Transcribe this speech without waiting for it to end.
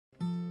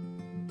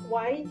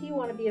Why do you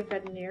want to be a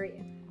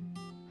veterinarian?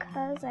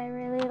 Because I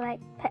really like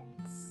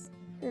pets,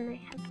 and I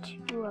have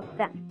 2 of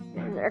them,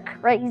 and they're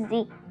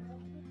crazy.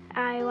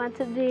 I want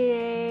to be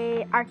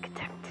an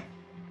architect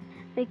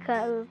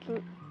because,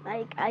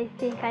 I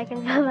think I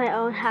can build my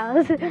own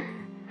house. Maybe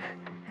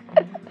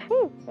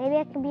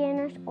I can be a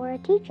nurse or a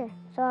teacher,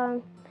 so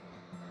I'm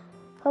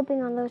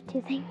hoping on those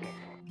 2 things.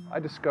 I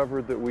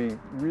discovered that we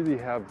really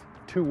have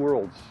 2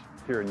 worlds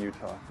here in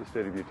Utah, the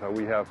state of Utah.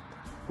 We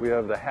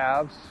have the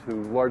haves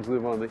who largely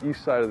live on the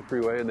east side of the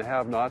freeway and the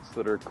have-nots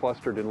that are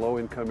clustered in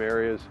low-income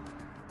areas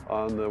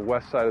on the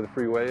west side of the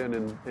freeway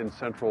and in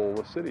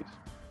central cities.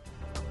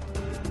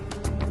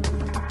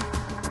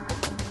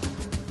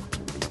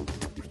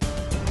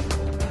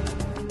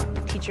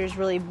 Teachers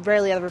really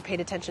rarely ever paid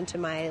attention to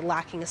my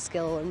lacking a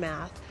skill in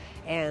math,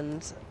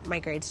 and my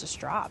grades just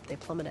dropped. They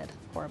plummeted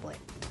horribly.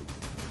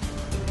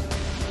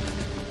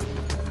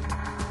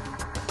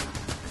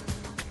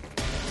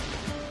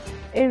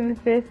 In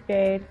 5th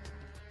grade,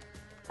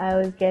 I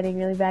was getting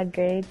really bad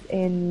grades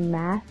in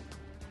math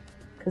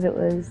because it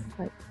was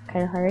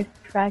kind of hard.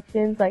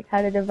 Fractions,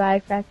 how to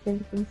divide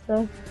fractions and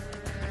stuff.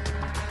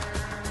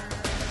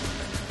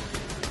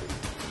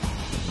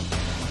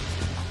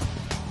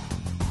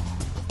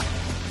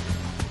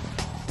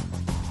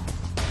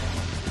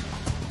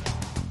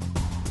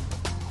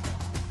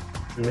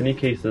 In many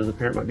cases, a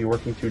parent might be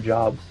working 2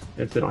 jobs.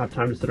 If they don't have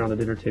time to sit around the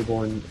dinner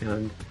table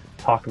and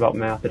talk about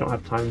math, they don't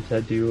have time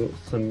to do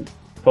some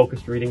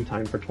focused reading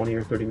time for 20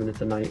 or 30 minutes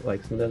a night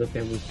like some of the other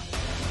families.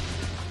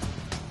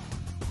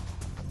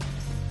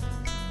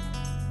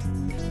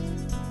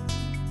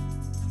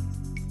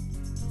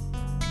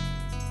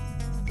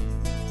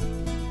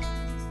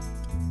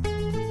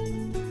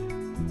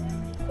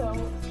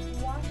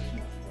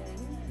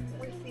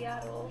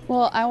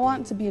 Well, I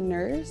want to be a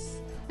nurse,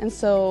 and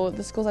so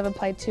the schools I've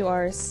applied to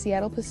are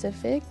Seattle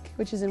Pacific,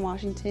 which is in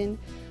Washington,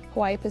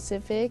 Hawaii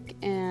Pacific,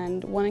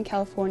 and one in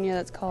California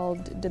that's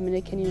called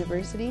Dominican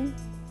University.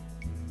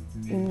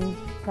 In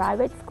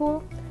private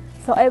school,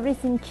 so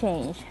everything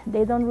changed.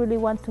 They don't really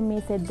want to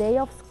miss a day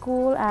of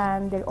school,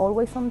 and they're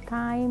always on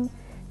time.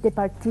 They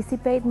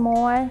participate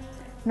more,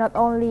 not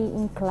only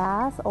in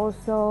class,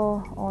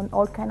 also on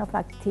all kind of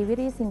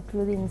activities,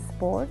 including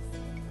sports,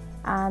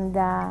 and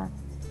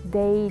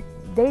they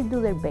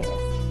do their best.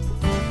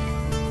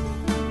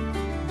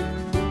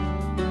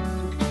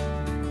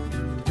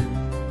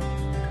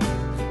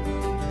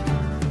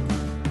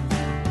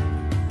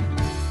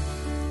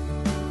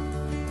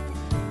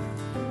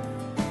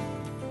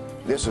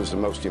 This is the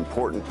most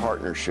important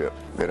partnership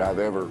that I've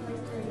ever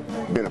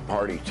been a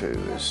party to,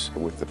 is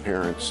with the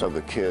parents of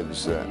the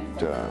kids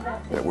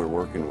that we're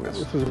working with.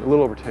 This was a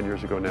little over 10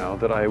 years ago now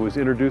that I was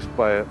introduced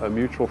by a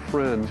mutual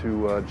friend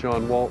to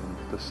John Walton,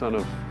 the son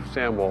of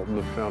Sam Walton,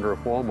 the founder of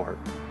Walmart.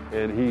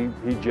 And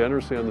he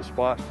generously on the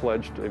spot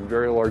pledged a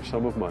very large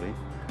sum of money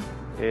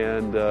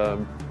and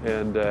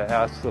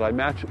asked that I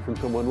match it from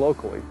someone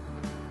locally.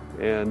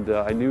 And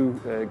I knew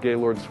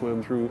Gaylord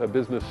Swim through a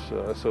business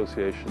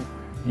association.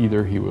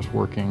 Either he was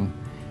working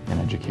in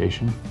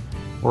education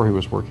or he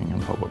was working in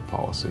public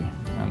policy.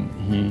 And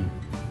he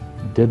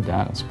did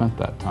that and spent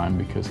that time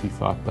because he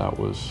thought that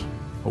was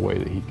a way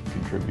that he could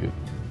contribute.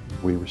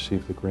 We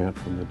received the grant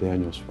from the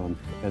Daniels Fund,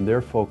 and their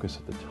focus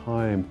at the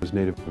time was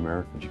Native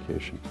American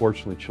education.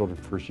 Fortunately, Children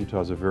First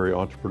Utah is a very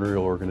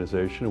entrepreneurial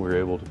organization, and we were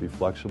able to be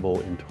flexible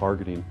in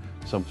targeting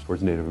some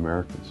towards Native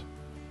Americans.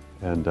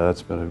 And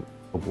that's been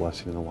a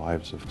blessing in the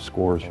lives of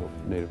scores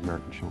of Native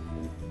American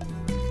children.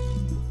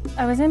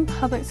 I was in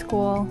public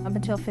school up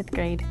until 5th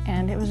grade,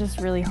 and it was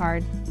just really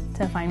hard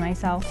to find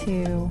myself,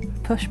 to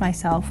push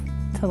myself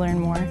to learn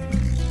more.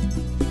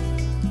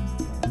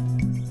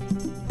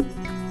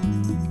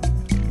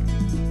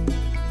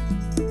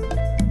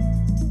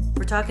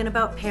 We're talking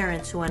about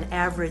parents who on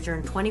average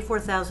earn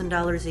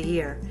 $24,000 a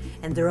year,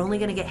 and they're only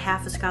going to get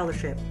half a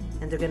scholarship,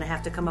 and they're going to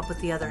have to come up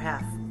with the other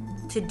half.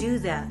 To do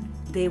that,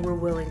 they were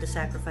willing to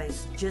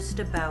sacrifice just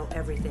about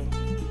everything.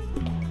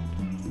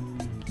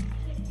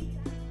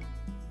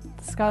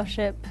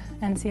 Scholarship,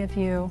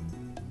 NCFU,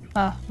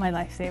 my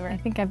lifesaver. I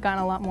think I've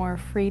gotten a lot more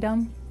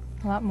freedom,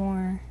 a lot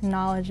more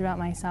knowledge about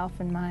myself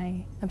and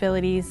my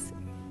abilities.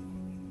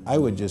 I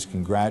would just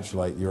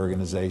congratulate the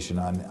organization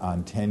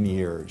on 10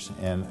 years,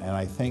 and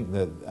I think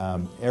that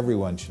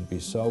everyone should be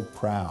so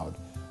proud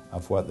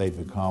of what they've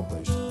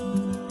accomplished.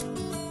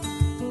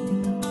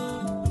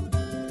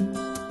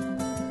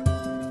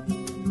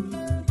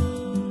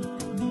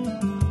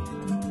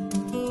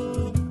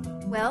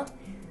 Well,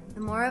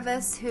 the more of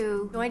us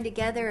who join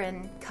together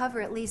and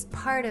cover at least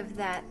part of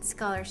that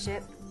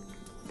scholarship,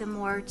 the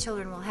more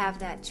children will have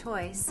that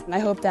choice. And I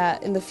hope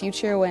that in the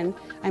future, when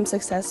I'm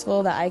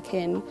successful, that I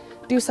can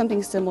do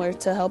something similar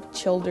to help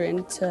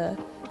children to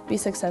be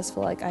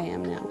successful like I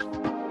am now.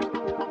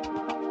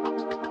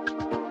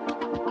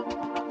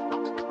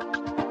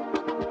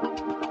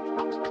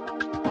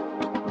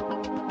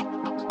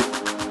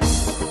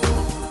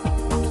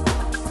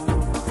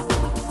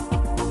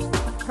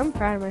 I'm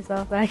proud of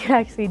myself that I can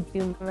actually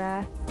do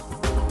math.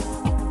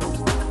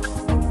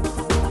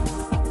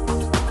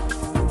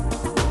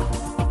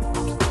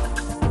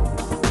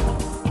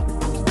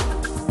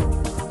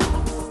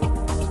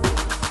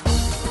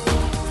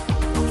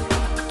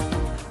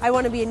 I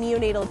want to be a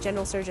neonatal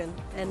general surgeon,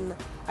 and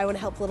I want to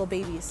help little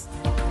babies.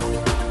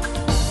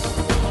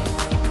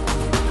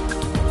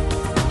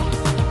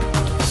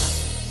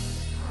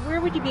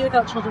 Where would you be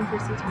without Children for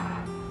CT?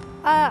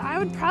 I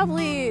would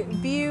probably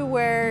be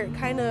where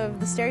kind of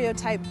the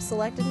stereotype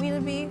selected me to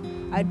be.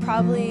 I'd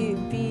probably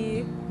be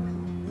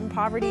in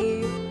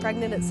poverty,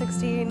 pregnant at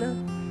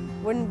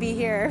 16, wouldn't be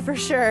here for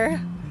sure.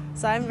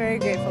 So I'm very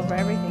grateful for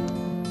everything.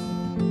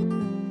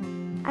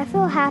 I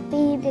feel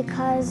happy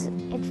because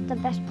it's the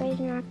best grade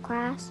in our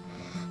class.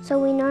 So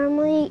we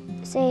normally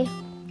say,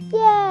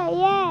 yay,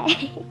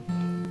 yay.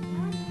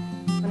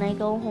 When I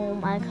go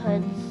home, I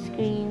could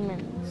scream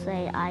and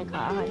say I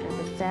got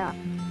 100%.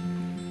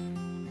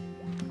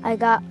 I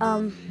got A+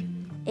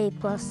 to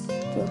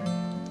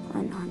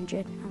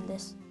 100.